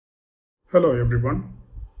Hello everyone,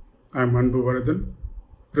 I am Anbu Varadhan,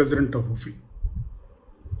 President of UFI.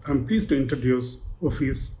 I am pleased to introduce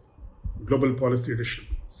UFI's Global Policy Leadership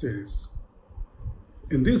Series.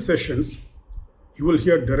 In these sessions, you will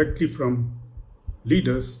hear directly from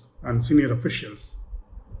leaders and senior officials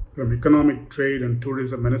from economic, trade and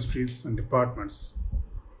tourism ministries and departments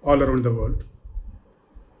all around the world.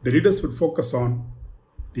 The leaders will focus on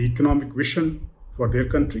the economic vision for their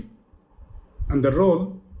country and the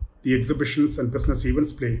role the exhibitions and business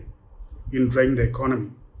events play in driving the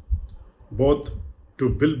economy, both to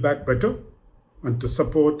build back better and to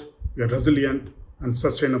support a resilient and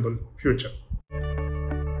sustainable future.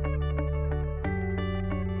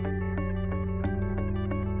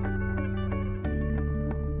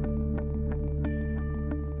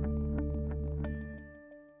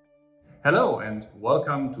 Hello and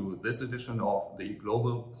welcome to this edition of the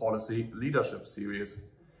Global Policy Leadership Series.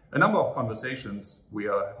 A number of conversations we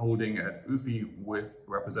are holding at UFI with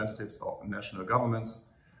representatives of national governments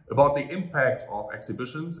about the impact of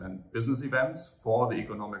exhibitions and business events for the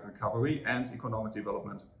economic recovery and economic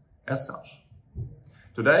development as such.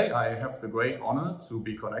 Today I have the great honor to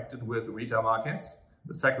be connected with Rita Marques,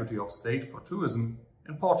 the Secretary of State for Tourism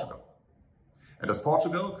in Portugal. And as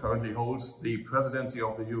Portugal currently holds the presidency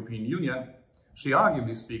of the European Union, she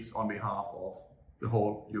arguably speaks on behalf of the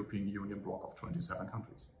whole European Union bloc of 27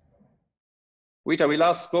 countries. Rita, we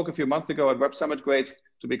last spoke a few months ago at Web Summit. Great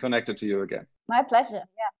to be connected to you again. My pleasure,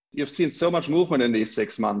 yeah. You've seen so much movement in these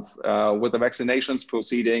 6 months with the vaccinations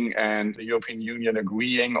proceeding and the European Union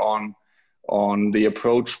agreeing on the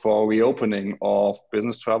approach for reopening of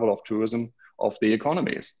business travel, of tourism, of the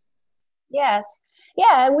economies. Yes.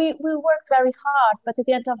 Yeah, we worked very hard, but at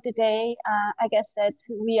the end of the day, I guess that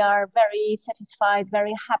we are very satisfied,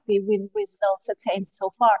 very happy with results attained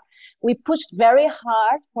so far. We pushed very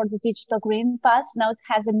hard for the digital green pass. Now it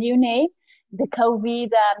has a new name, the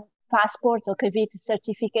COVID passport or COVID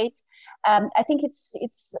certificate. I think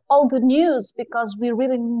it's all good news because we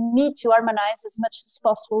really need to harmonize as much as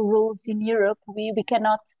possible rules in Europe. We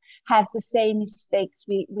cannot have the same mistakes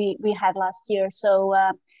we had last year. So.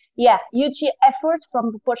 Yeah, huge effort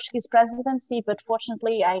from the Portuguese presidency, but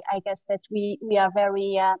fortunately, I guess that we are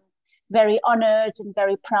very honored and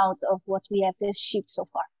very proud of what we have achieved so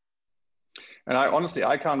far. And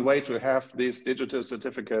I can't wait to have this digital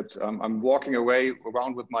certificate. I'm walking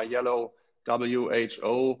around with my yellow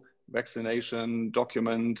WHO vaccination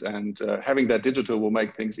document, and having that digital will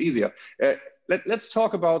make things easier. Let's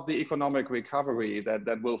talk about the economic recovery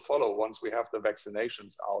that will follow once we have the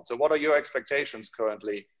vaccinations out. So what are your expectations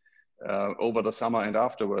currently over the summer and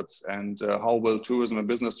afterwards, and how will tourism and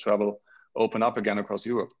business travel open up again across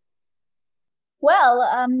Europe? Well,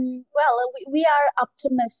 we are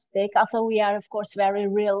optimistic, although we are, of course, very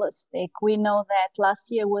realistic. We know that last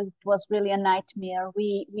year was really a nightmare.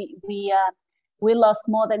 We lost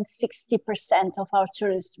more than 60% of our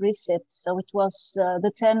tourist receipts. So it was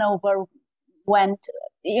the turnover went,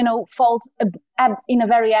 fall in a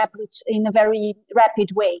very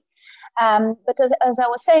rapid way. But as I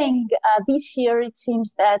was saying, this year it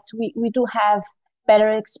seems that we do have better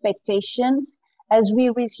expectations. As we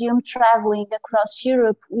resume traveling across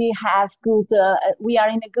Europe, we are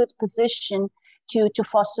in a good position to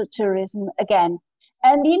foster tourism again.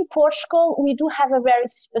 And in Portugal, we do have a very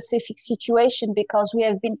specific situation because we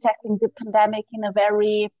have been tackling the pandemic in a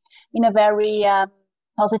very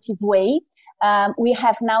positive way. We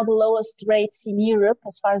have now the lowest rates in Europe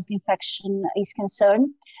as far as the infection is concerned.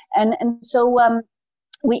 And so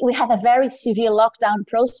we had a very severe lockdown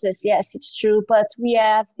process. Yes, it's true. But we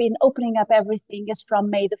have been opening up everything as from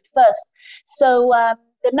May the 1st. So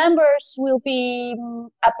the numbers will be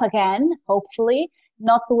up again, hopefully.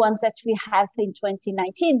 Not the ones that we had in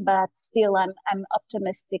 2019, but still I'm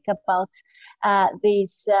optimistic about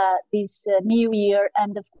this new year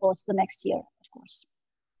and, of course, the next year, of course.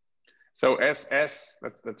 So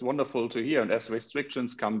that's wonderful to hear. And as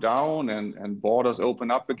restrictions come down and borders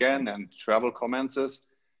open up again and travel commences,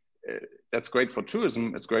 that's great for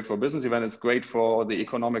tourism. It's great for business event. It's great for the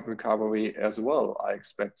economic recovery as well, I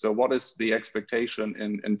expect. So what is the expectation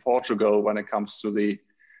in Portugal when it comes to the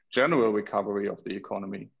general recovery of the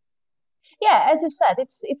economy? Yeah, as you said,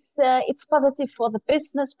 it's positive for the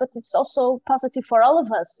business, but it's also positive for all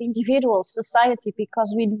of us, individuals, society,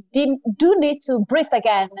 because we do need to breathe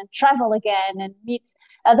again and travel again and meet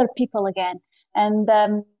other people again. And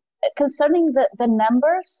concerning the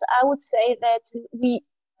numbers, I would say that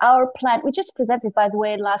our plan, we just presented, by the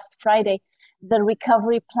way, last Friday, the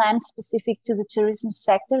recovery plan specific to the tourism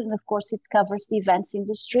sector. And of course, it covers the events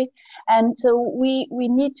industry. And so we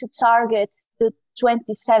need to target the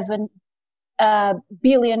 27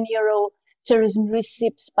 billion euro tourism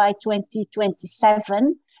receipts by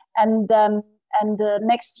 2027, and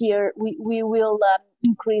next year we will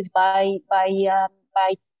increase by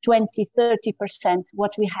 20-30%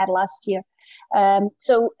 what we had last year.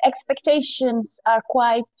 So expectations are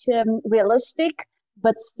quite realistic,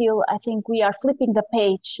 but still I think we are flipping the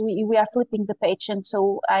page. We are flipping the page, and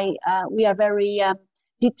so we are very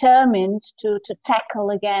determined to tackle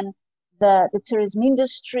again the tourism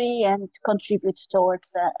industry and contribute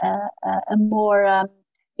towards a more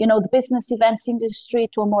the business events industry,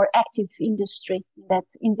 to a more active industry that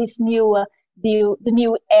in this new the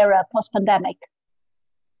new era post-pandemic.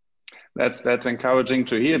 That's encouraging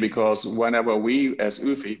to hear, because whenever we as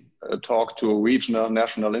UFI talk to regional,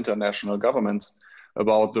 national, international governments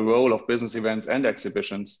about the role of business events and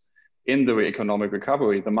exhibitions in the economic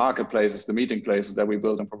recovery, the marketplaces, the meeting places that we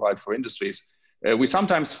build and provide for industries, we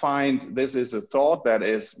sometimes find this is a thought that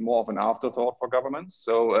is more of an afterthought for governments.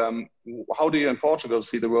 So how do you in Portugal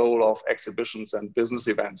see the role of exhibitions and business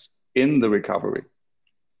events in the recovery?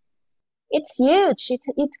 It's huge.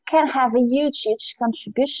 It can have a huge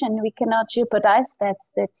contribution. We cannot jeopardize that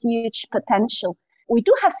huge potential. We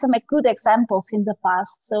do have some good examples in the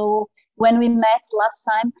past. So when we met last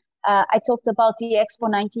time, I talked about the Expo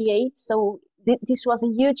 98. So this was a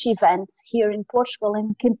huge event here in Portugal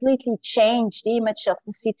and completely changed the image of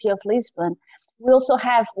the city of Lisbon. We also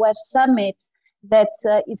have Web Summit that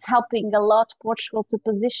is helping a lot Portugal to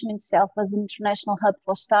position itself as an international hub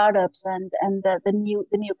for startups and the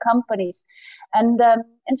new companies, and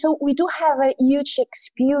so we do have a huge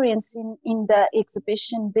experience in the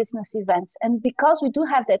exhibition business events, and because we do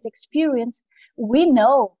have that experience, we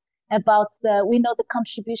know the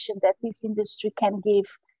contribution that this industry can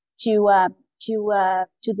give to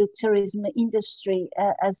the tourism industry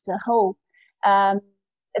as a whole, and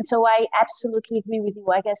so I absolutely agree with you.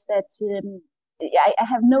 I guess that. I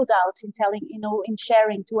have no doubt in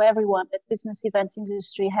sharing to everyone that business events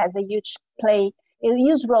industry has a huge role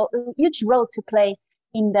to play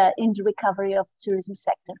in the recovery of the tourism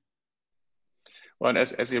sector. Well,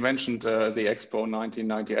 as you mentioned, the Expo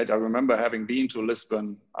 1998, I remember having been to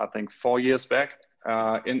Lisbon, I think 4 years back,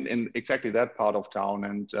 in exactly that part of town.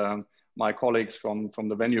 And my colleagues from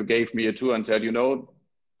the venue gave me a tour and said,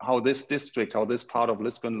 how this district, how this part of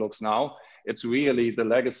Lisbon looks now, it's really the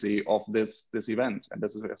legacy of this event, and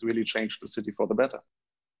this has really changed the city for the better.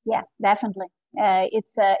 Yeah, definitely.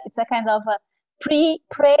 It's a kind of a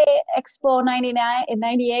pre-Expo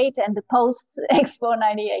 98 and the post-Expo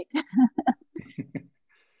 98.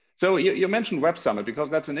 So you mentioned Web Summit, because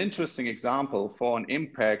that's an interesting example for an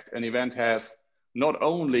impact an event has, not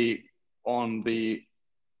only on the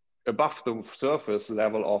above the surface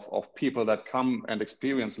level of people that come and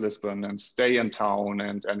experience Lisbon and stay in town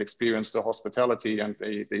and experience the hospitality and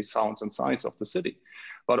the sounds and sights of the city,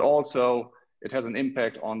 but also it has an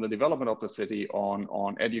impact on the development of the city,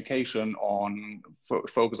 on education, on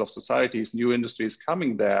focus of societies, new industries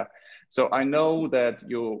coming there. So I know that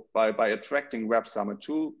you, by attracting Web Summit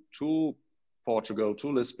to Portugal,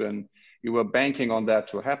 to Lisbon, you were banking on that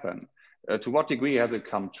to happen. To what degree has it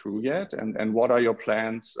come true yet? And what are your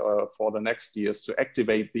plans for the next years to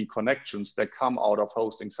activate the connections that come out of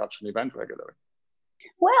hosting such an event regularly?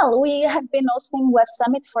 Well, we have been hosting Web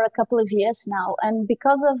Summit for a couple of years now. And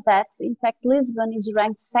because of that, in fact, Lisbon is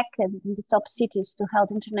ranked second in the top cities to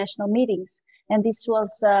hold international meetings. And this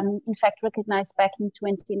was, in fact, recognized back in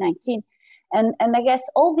 2019. And I guess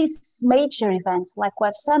all these major events like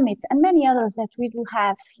Web Summit and many others that we do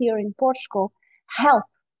have here in Portugal help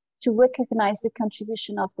to recognize the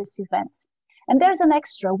contribution of this event. And there's an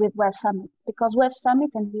extra with Web Summit, because Web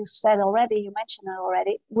Summit, and you mentioned it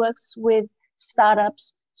already, works with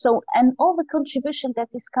startups. So, and all the contribution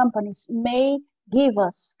that these companies may give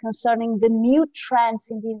us concerning the new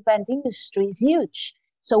trends in the event industry is huge.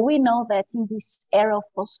 So we know that in this era of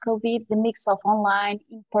post-COVID, the mix of online,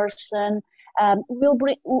 in-person, will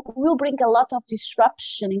bring a lot of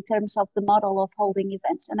disruption in terms of the model of holding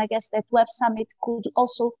events. And I guess that Web Summit could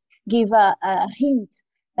also give a hint,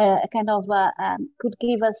 could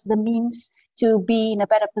give us the means to be in a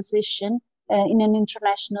better position in an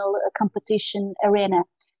international competition arena.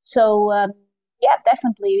 So yeah,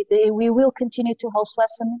 definitely, we will continue to host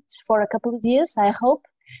Web Summits for a couple of years, I hope,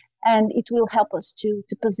 and it will help us to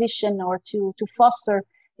position or to foster,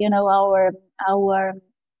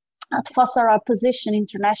 foster our position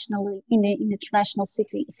internationally in the international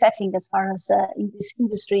setting as far as in this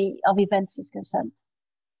industry of events is concerned.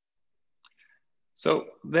 So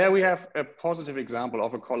there we have a positive example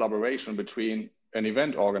of a collaboration between an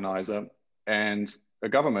event organizer and a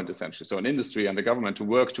government, essentially. So an industry and a government to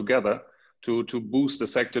work together to boost the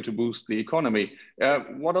sector, to boost the economy.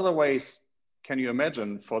 What other ways can you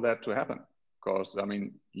imagine for that to happen? Because, I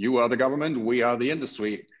mean, you are the government, we are the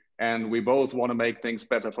industry, and we both want to make things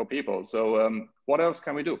better for people. So what else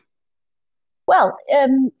can we do? Well,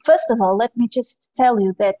 first of all, let me just tell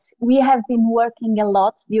you that we have been working a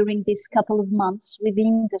lot during these couple of months with the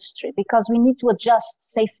industry, because we need to adjust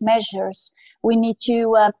safe measures. We need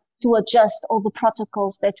to adjust all the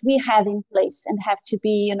protocols that we have in place and have to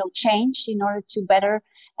be, changed in order to better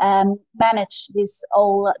manage this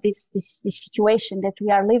situation that we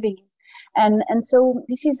are living in. And so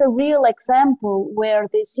this is a real example where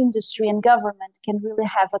this industry and government can really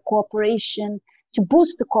have a cooperation, to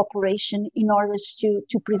boost the cooperation in order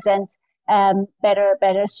to present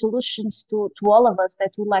better solutions to all of us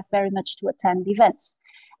that would like very much to attend events.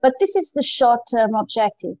 But this is the short-term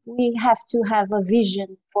objective. We have to have a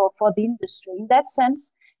vision for the industry. In that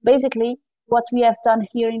sense, basically, what we have done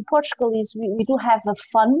here in Portugal is we do have a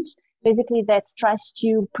fund, basically, that tries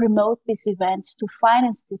to promote these events, to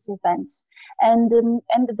finance these events. And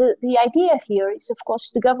the idea here is, of course,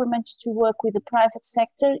 the government to work with the private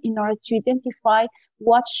sector in order to identify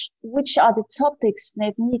which are the topics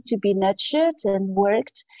that need to be nurtured and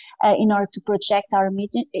worked in order to project our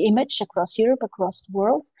image across Europe, across the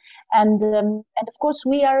world. And of course,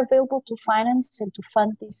 we are available to finance and to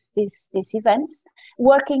fund these events,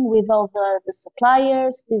 working with all the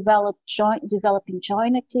suppliers, developing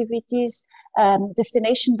joint activities,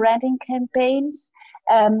 destination branding campaigns.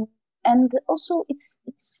 And also,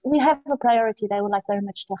 we have a priority that I would like very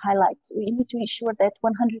much to highlight. We need to ensure that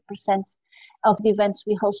 100% of the events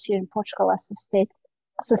we host here in Portugal are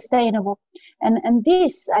sustainable. And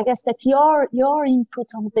this, I guess that your input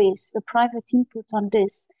on this, the private input on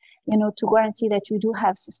this, to guarantee that we do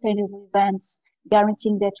have sustainable events,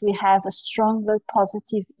 guaranteeing that we have a stronger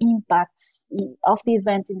positive impacts of the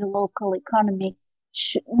event in the local economy,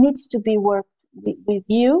 needs to be worked with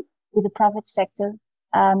you, with the private sector,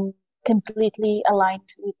 completely aligned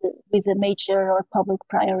with the major or public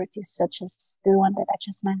priorities, such as the one that I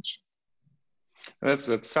just mentioned. That's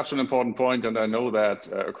such an important point, and I know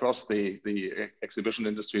that across the exhibition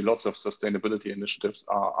industry, lots of sustainability initiatives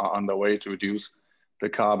are underway to reduce the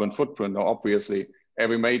carbon footprint. Now, obviously,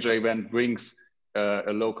 every major event brings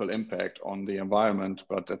a local impact on the environment,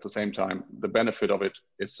 but at the same time, the benefit of it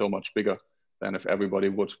is so much bigger than if everybody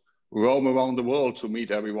would roam around the world to meet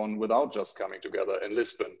everyone without just coming together in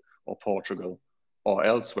Lisbon or Portugal or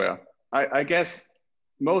elsewhere. I guess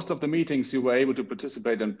most of the meetings you were able to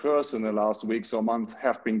participate in person in the last weeks or month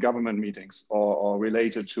have been government meetings or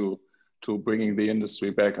related to bringing the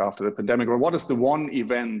industry back after the pandemic. Or what is the one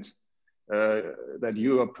event that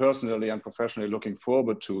you are personally and professionally looking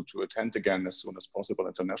forward to attend again as soon as possible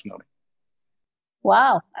internationally?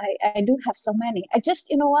 Wow, I do have so many. I just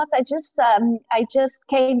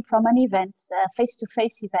came from an event, a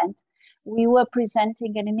face-to-face event. We were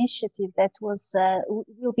presenting an initiative that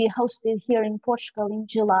will be hosted here in Portugal in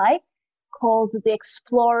July, called the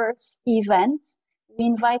Explorers Event. We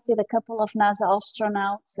invited a couple of NASA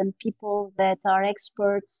astronauts and people that are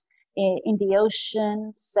experts in the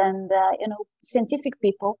oceans and scientific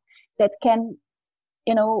people that can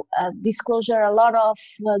disclosure a lot of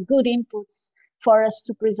good inputs for us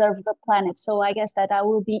to preserve the planet. So I guess that I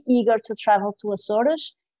will be eager to travel to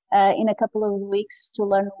Açores in a couple of weeks to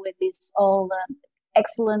learn with these all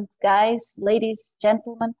excellent guys, ladies,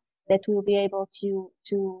 gentlemen, that will be able to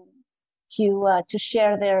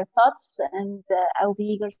share their thoughts, and I'll be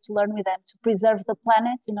eager to learn with them to preserve the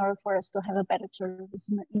planet in order for us to have a better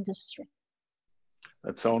tourism industry.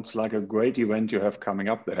 That sounds like a great event you have coming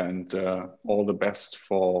up there, and all the best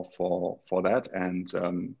for that.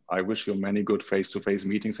 And I wish you many good face-to-face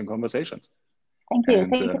meetings and conversations. Thank you.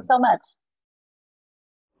 Thank you so much.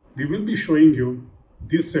 We will be showing you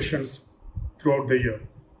these sessions throughout the year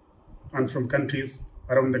and from countries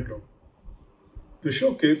around the globe to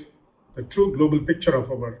showcase the true global picture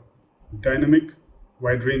of our dynamic,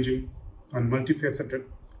 wide-ranging, and multifaceted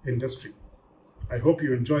industry. I hope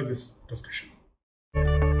you enjoy this discussion.